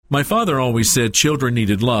My father always said children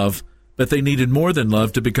needed love, but they needed more than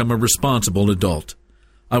love to become a responsible adult.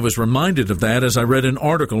 I was reminded of that as I read an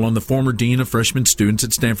article on the former dean of freshman students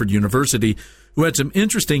at Stanford University who had some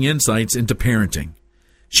interesting insights into parenting.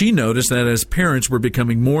 She noticed that as parents were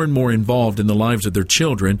becoming more and more involved in the lives of their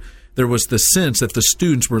children, there was the sense that the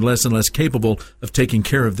students were less and less capable of taking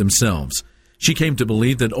care of themselves. She came to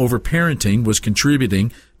believe that overparenting was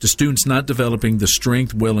contributing to students not developing the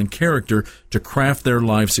strength, will, and character to craft their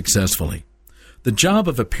lives successfully. The job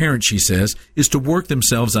of a parent, she says, is to work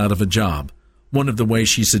themselves out of a job. One of the ways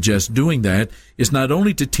she suggests doing that is not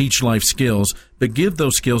only to teach life skills, but give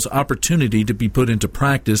those skills opportunity to be put into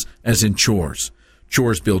practice as in chores.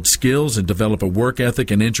 Chores build skills and develop a work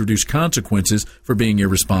ethic and introduce consequences for being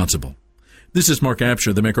irresponsible. This is Mark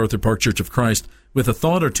Absher, the MacArthur Park Church of Christ, with a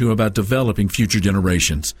thought or two about developing future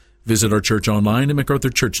generations. Visit our church online at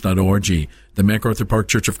macarthurchurch.org. The MacArthur Park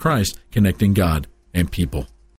Church of Christ, connecting God and people.